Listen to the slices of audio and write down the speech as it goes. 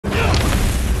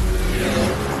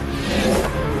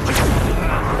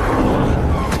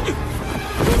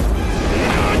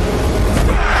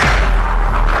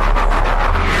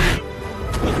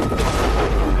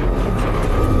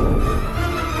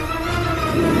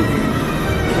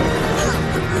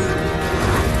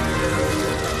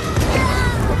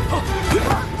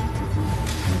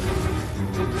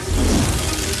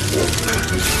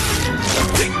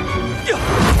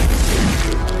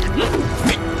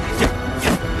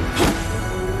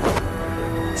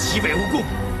西北无功，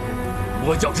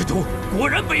魔教之徒果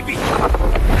然卑鄙。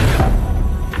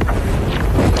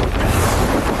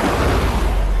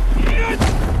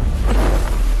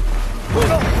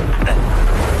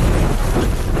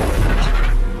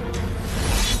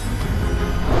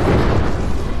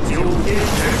九天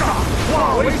神煞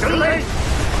化为神雷，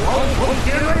狂风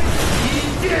劫雷，一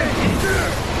剑一致。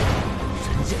神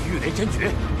剑御雷真诀，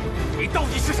你到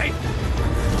底是谁？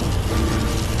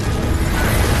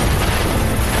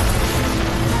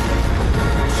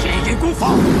 天眼功法，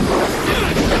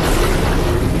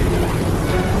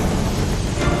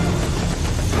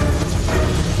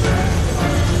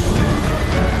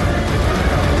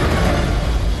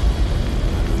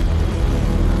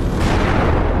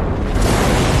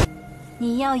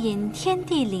你要引天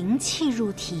地灵气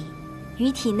入体，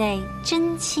与体内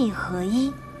真气合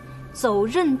一，走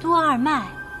任督二脉，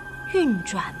运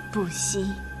转不息。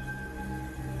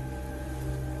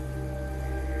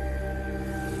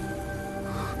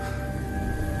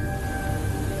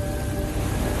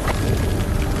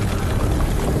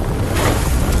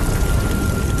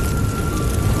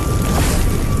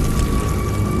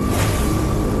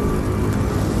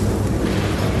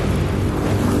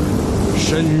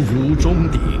 身如钟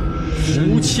鼎，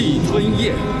无气吞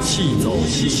咽，气走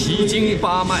奇经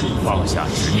八脉，放下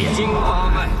执念。经八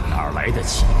脉哪儿来的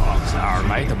气？哪儿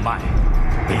来的脉？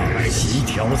必然习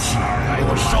调气，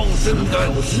我烧身丹，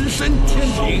实身天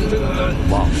庭。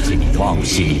忘记你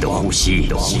的呼吸，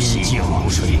心静如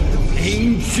水，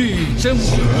凝聚真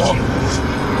我。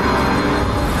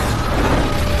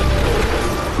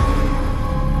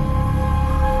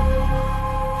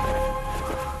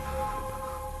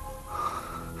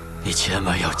 你千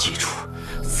万要记住，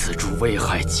此术危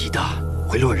害极大，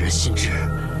会乱人心智。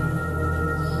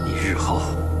你日后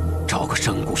找个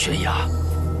山谷悬崖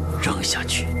扔下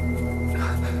去。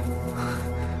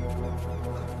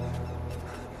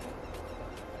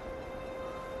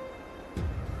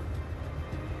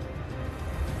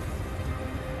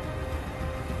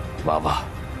娃娃，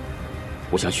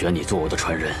我想选你做我的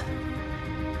传人，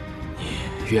你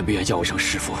愿不愿叫我声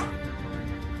师傅？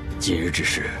今日之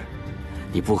事。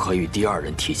 你不可与第二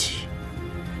人提起，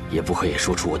也不可以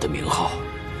说出我的名号。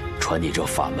传你这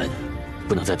法门，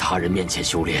不能在他人面前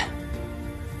修炼。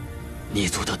你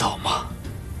做得到吗？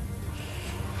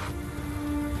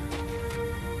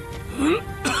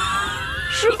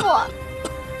师傅。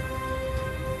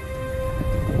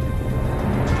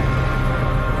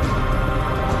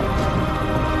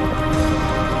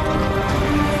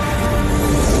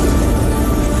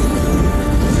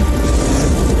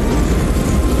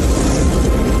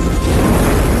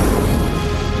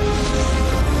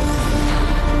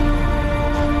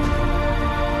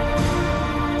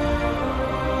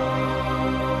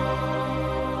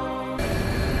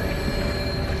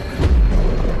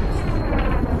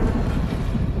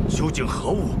 究竟何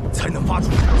物才能发出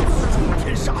如此冲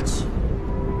天杀气？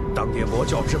当年魔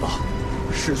教之宝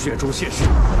嗜血珠现世，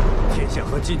天下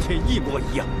和今天一模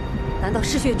一样。难道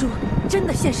嗜血珠真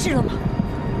的现世了吗？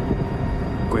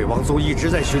鬼王宗一直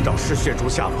在寻找嗜血珠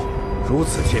下落，如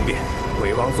此天变，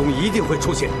鬼王宗一定会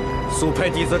出现。速派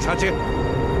弟子查经。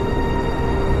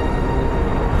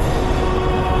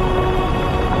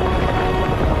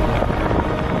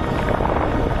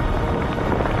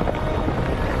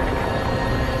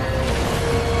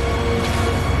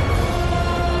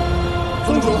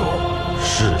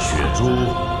 嗜血珠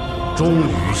终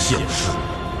于现世，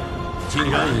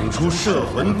竟然引出摄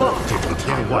魂棒这种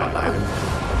天外来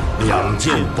物，两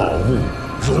件宝物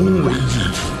融为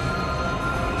一体，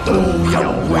都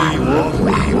要归我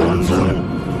鬼王宗。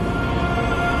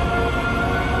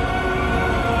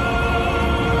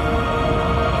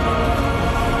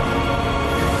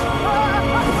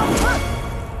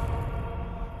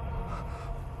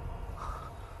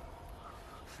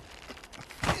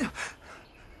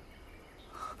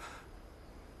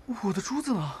我的珠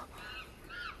子呢？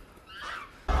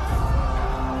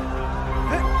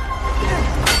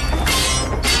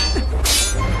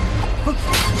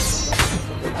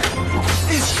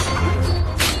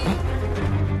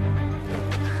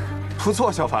不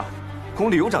错，小凡，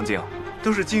功力有长进，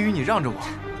都是金鱼你让着我。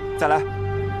再来。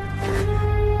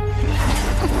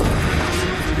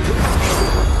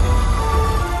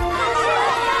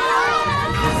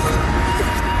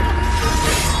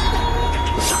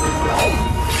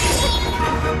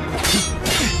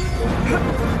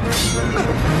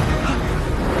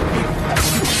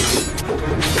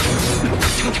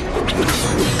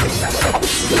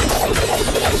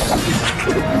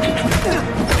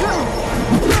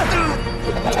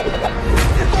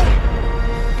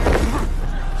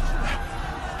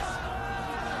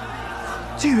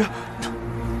金鱼，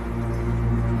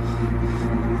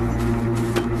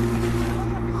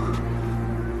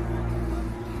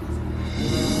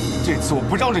这次我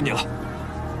不让着你了。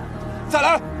再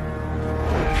来！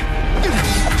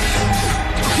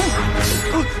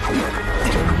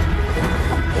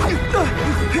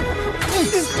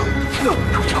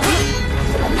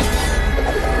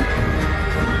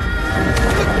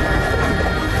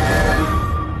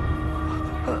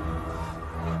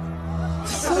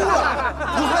输了，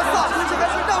不算丧，这还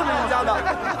是让着人家的，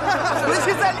回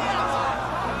去再练。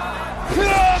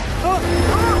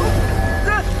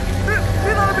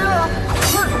别打了，别打了！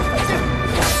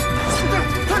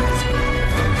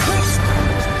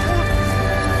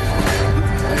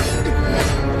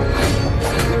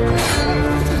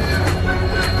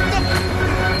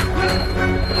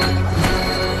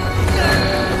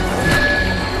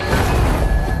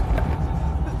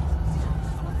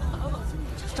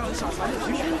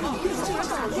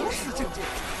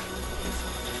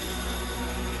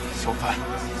小凡，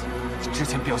你之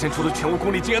前表现出的全无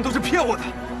功力，竟然都是骗我的！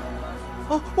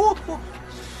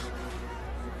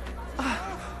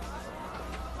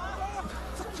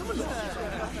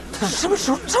他什么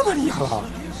时候这么厉害了？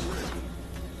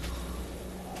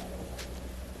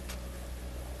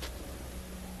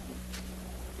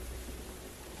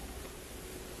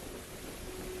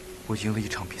我赢了一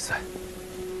场比赛，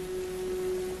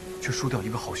却输掉一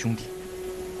个好兄弟。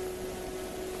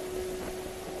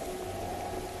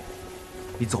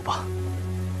你走吧，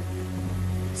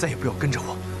再也不要跟着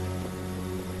我。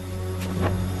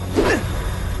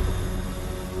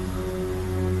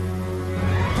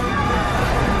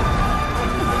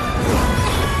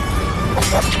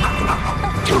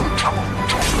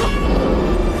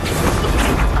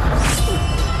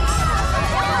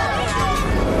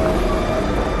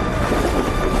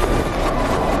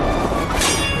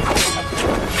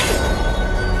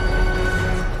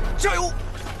加油！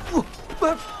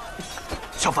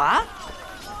小凡，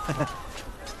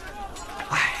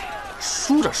哎，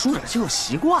输着输着就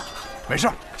习惯了。没事，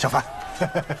小凡。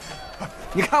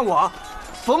你看我，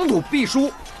逢赌必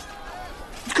输，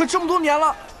可这么多年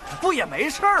了，不也没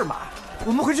事儿吗？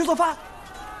我们回去做饭。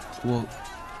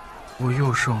我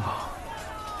又胜了？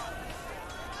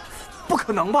不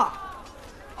可能吧？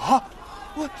啊！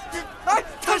哎，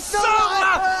他胜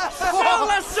了！胜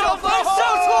了！小凡胜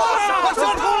出了！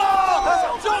胜出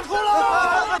了！胜出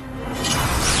了！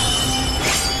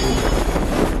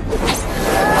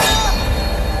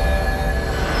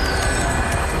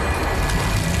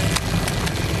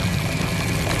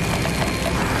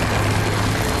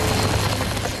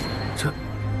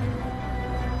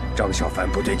张小凡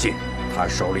不对劲，他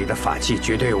手里的法器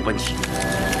绝对有问题。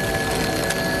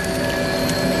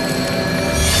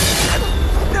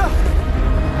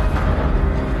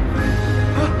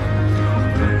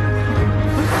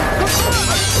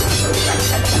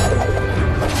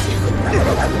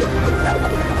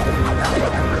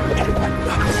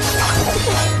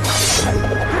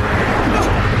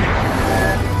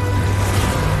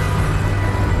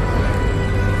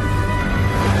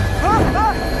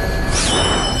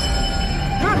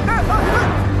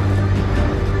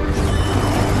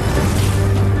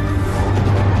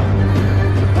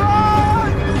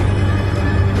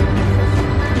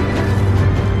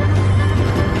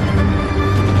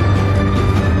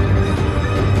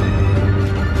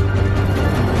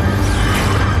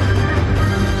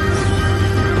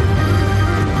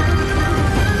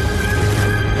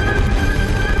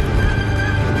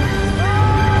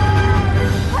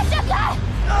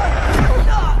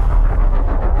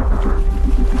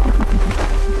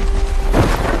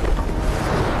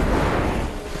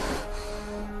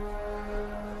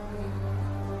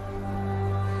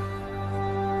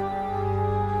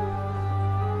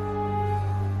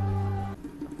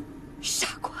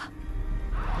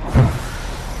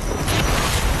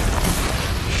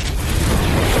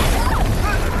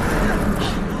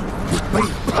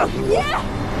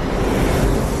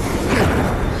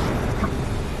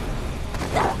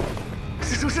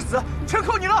是生是死，全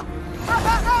靠你了！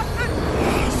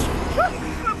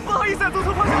不好意思，走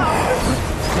错方向了。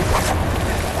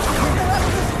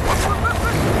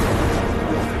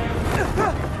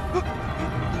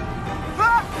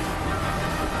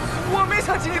我没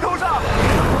想骑你头上，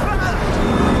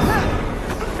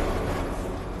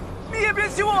你也别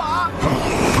骑我马。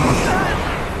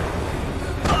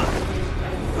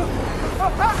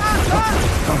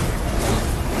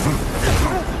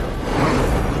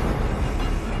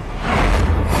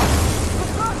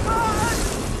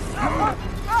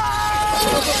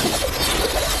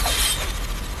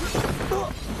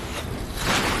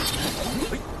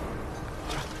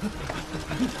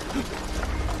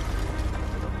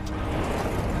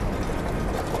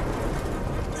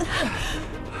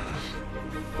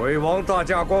鬼王大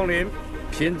驾光临，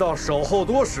贫道守候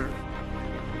多时，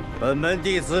本门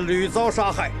弟子屡遭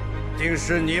杀害，定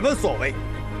是你们所为。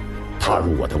踏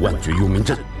入我的万绝幽冥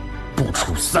阵，不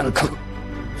出3刻，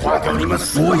花掉你们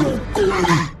所有功力。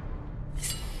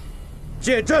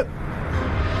见阵！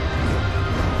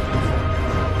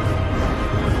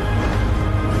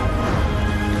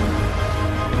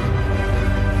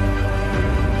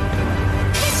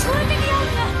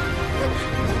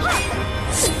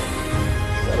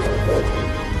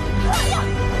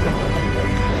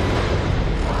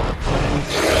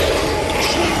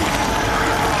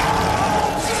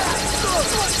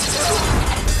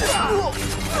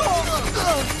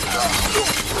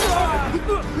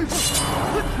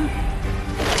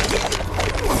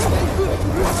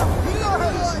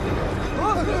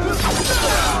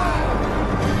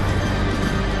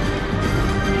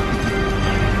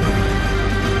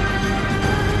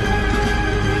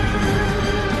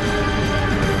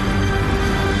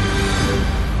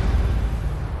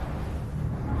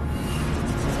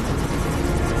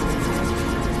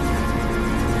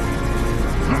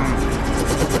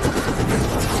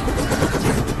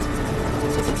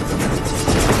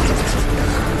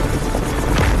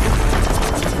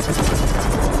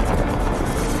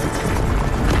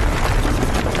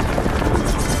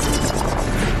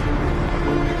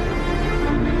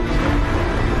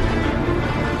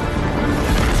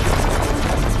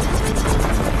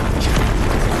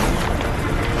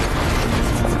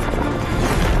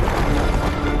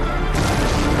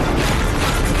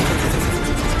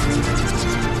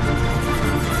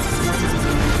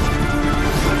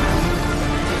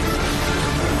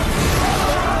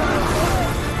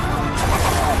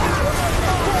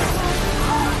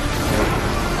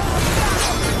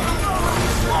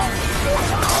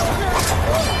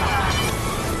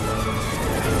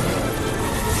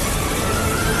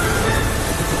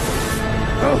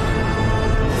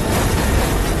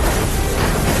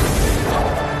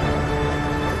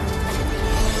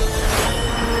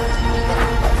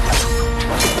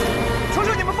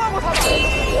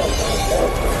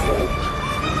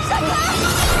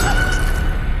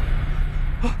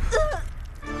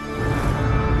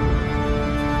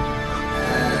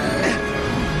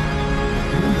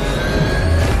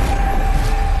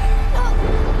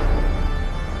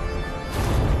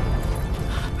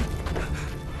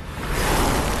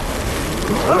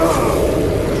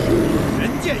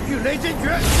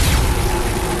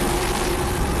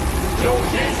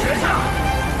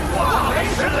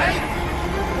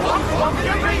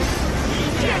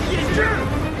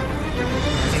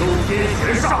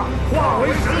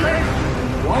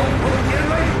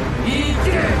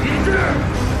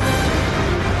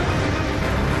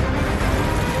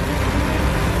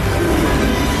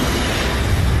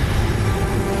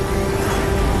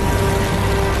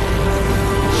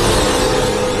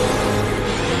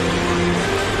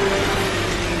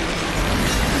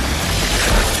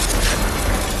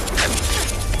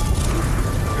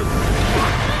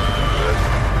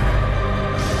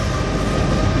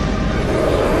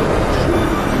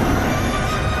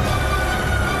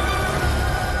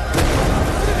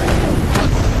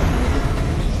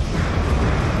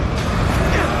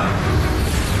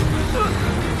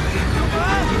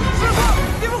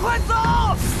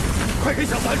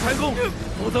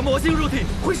魔性入体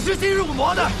会实心入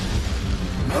魔的。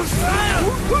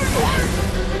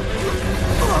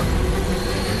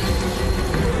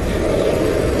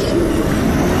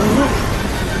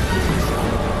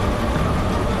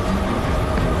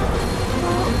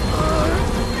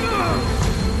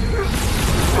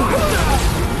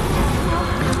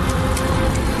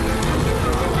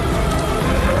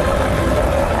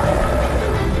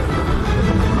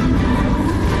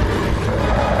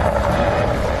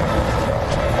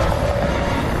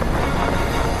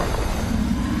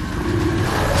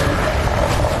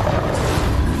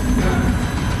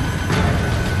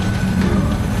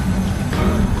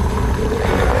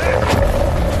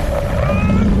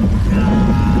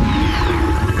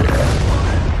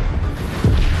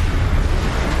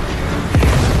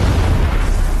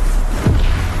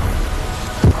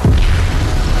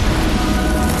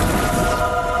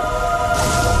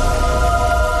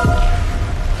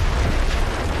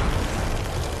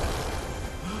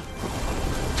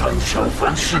小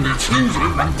凡是你青云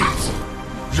门弟子，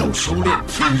又修炼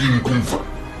天阴功法，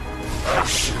还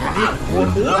实练过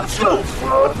魔教法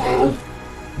宝，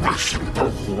没想到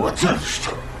火箭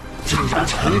上竟然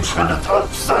成全了他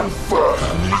3分。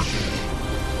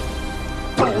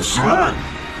道玄，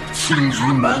青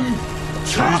云门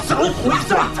迟早会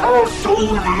在他手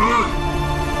里。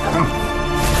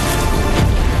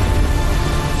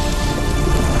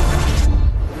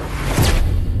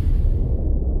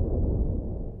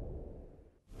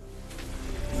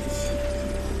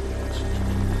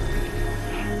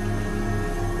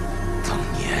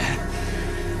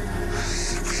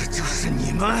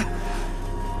们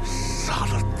杀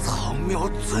了草庙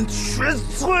村全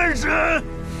村人。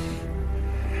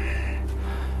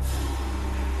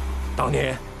当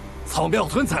年草庙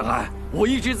村惨案，我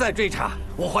一直在追查，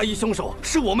我怀疑凶手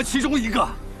是我们其中一个。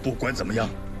不管怎么样，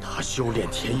他修炼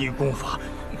天衣功法，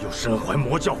又身怀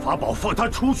魔教法宝，放他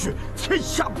出去，天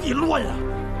下必乱啊！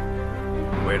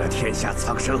为了天下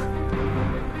苍生，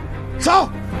走！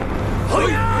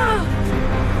嘿！